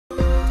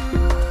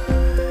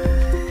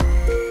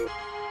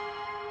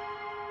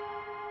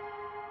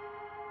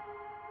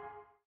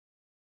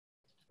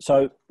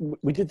So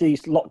we did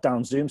these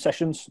lockdown Zoom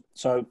sessions.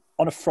 So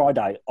on a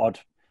Friday, I'd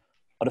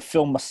have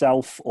filmed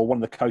myself, or one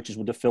of the coaches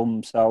would have filmed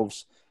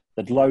themselves.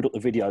 They'd load up the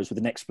videos with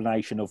an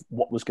explanation of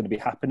what was going to be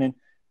happening.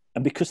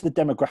 And because of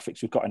the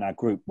demographics we've got in our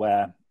group,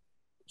 where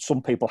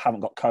some people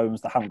haven't got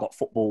cones, they haven't got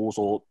footballs,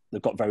 or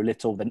they've got very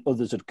little, then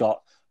others had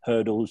got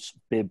hurdles,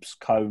 bibs,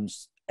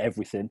 cones,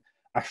 everything,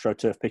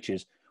 AstroTurf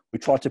pitches. We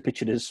tried to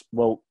pitch it as,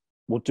 well,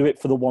 we'll do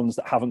it for the ones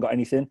that haven't got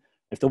anything.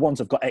 If the ones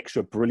have got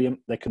extra, brilliant,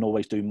 they can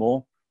always do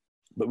more.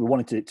 But we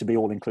wanted it to be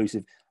all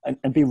inclusive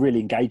and be really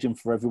engaging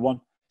for everyone.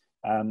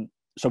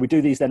 So we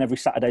do these then every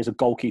Saturday as a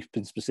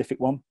goalkeeping specific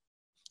one.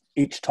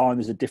 Each time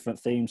there's a different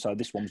theme. So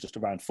this one was just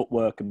around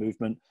footwork and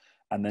movement,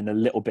 and then a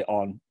little bit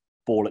on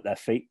ball at their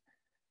feet.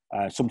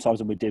 Sometimes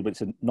when we did, when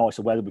it's a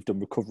nicer weather, we've done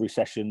recovery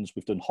sessions,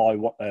 we've done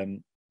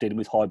dealing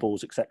with high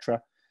balls,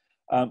 etc.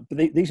 But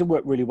these have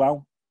worked really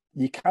well.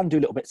 You can do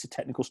little bits of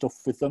technical stuff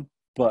with them,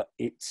 but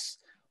it's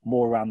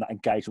more around that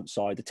engagement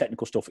side. The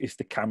technical stuff, if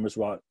the camera's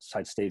right,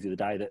 said Steve the other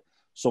day, that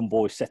some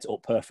boys set it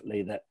up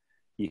perfectly, that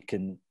you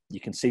can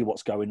see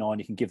what's going on,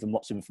 you can give them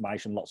lots of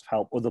information, lots of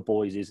help. Other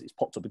boys, it's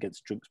popped up against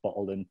a drinks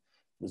bottle and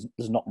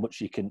there's not much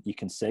you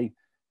can see.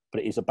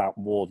 But it is about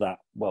more that,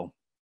 well,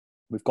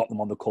 we've got them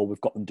on the call, we've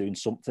got them doing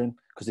something,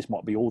 because this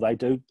might be all they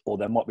do, or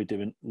they might be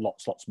doing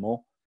lots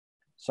more.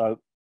 So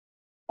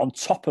on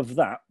top of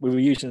that, we were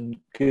using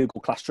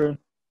Google Classroom.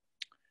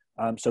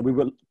 So we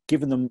were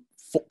giving them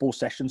football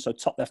sessions. So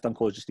top left-hand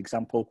corner, just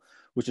example,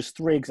 was just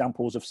 3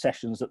 examples of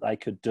sessions that they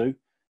could do.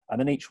 And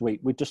then each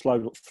week we'd just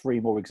load up 3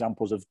 more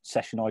examples of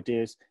session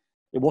ideas.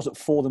 It wasn't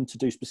for them to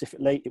do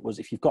specifically. It was,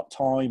 if you've got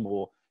time,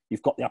 or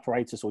you've got the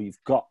apparatus, or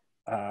you've got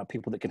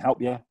people that can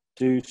help you,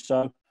 do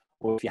so.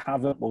 Or if you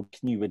haven't, well,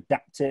 can you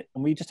adapt it?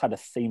 And we just had a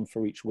theme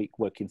for each week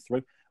working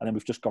through. And then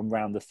we've just gone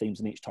round the themes,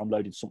 and each time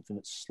loaded something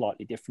that's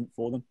slightly different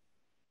for them.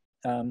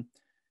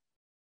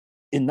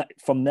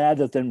 From there,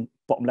 they've then,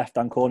 bottom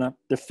left-hand corner,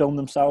 they've filmed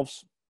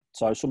themselves.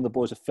 So some of the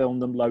boys have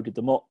filmed them, loaded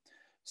them up,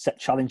 set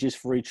challenges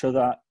for each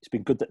other. It's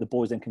been good that the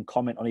boys then can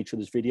comment on each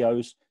other's videos.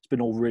 It's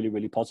been all really,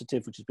 really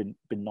positive, which has been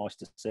nice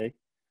to see.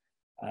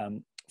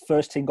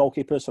 First team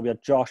goalkeepers. So we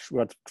had Josh, we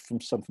had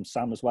some from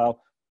Sam as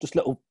well. Just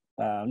little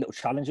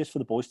challenges for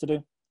the boys to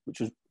do,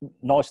 which was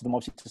nice of them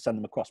obviously to send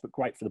them across, but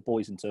great for the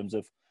boys in terms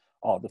of,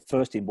 the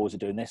first team boys are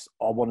doing this,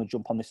 I want to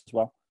jump on this as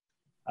well.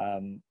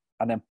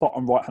 And then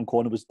bottom right-hand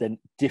corner was then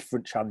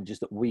different challenges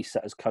that we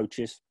set as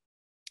coaches.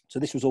 So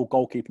this was all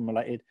goalkeeping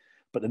related,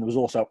 but then there was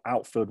also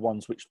outfield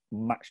ones which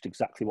matched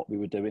exactly what we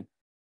were doing.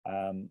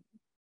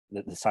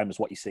 The same as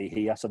what you see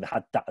here. So they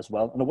had that as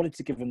well. And I wanted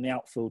to give them the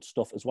outfield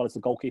stuff as well as the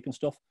goalkeeping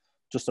stuff,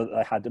 just so that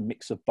they had a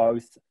mix of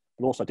both.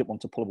 But also I didn't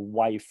want to pull them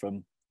away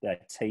from their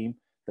team.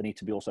 They need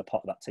to be also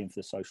part of that team for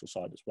the social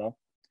side as well.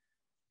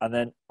 And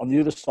then on the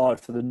other side,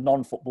 for the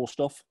non-football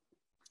stuff,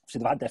 so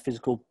they've had their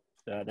physical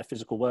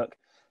work.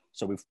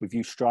 So we've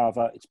used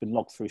Strava. It's been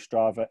logged through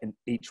Strava, and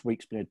each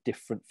week's been a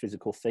different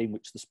physical theme,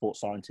 which the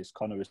sports scientist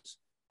Connor has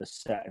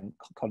set, and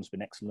Connor's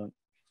been excellent.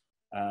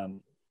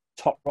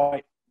 Top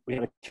right, we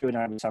had a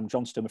Q&A with Sam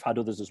Johnston. We've had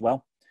others as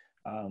well,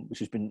 which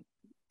has been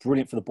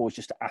brilliant for the boys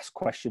just to ask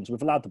questions.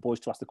 We've allowed the boys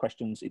to ask the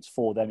questions. It's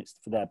for them. It's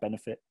for their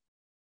benefit.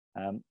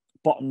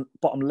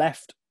 Bottom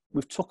left,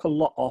 we've took a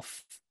lot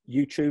off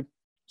YouTube.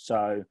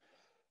 So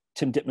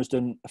Tim Dittmer's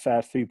done a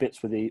fair few bits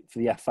for the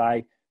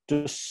FA.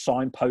 Just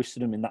signposted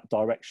them in that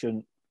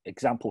direction,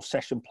 example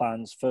session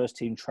plans, first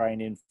team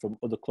training from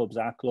other clubs,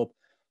 our club,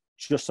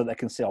 just so they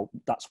can see, oh,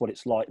 that's what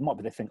it's like. It might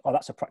be they think, oh,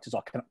 that's a practice I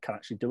can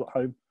actually do at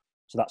home.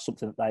 So that's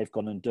something that they've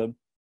gone and done.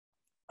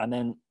 And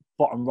then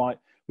bottom right,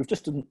 we've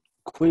just done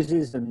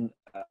quizzes and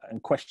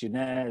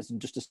questionnaires, and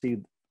just to see,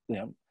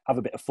 have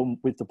a bit of fun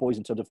with the boys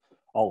in terms of,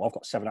 oh, I've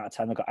got 7 out of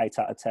 10, I've got 8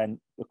 out of 10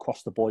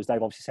 across the boys.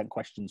 They've obviously sent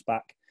questions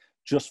back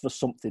just for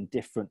something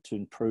different to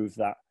improve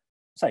that,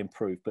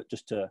 but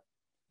just to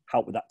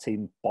help with that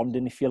team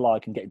bonding, if you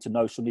like, and getting to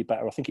know somebody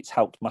better. I think it's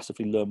helped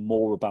massively learn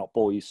more about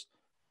boys,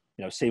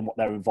 seeing what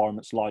their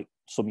environment's like.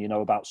 Some you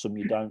know about, some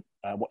you don't,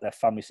 what their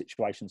family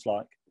situation's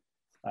like.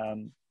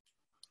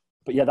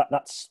 But yeah,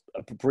 that's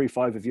a brief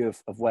overview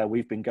of where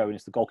we've been going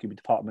as the goalkeeping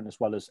department, as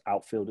well as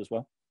outfield as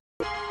well.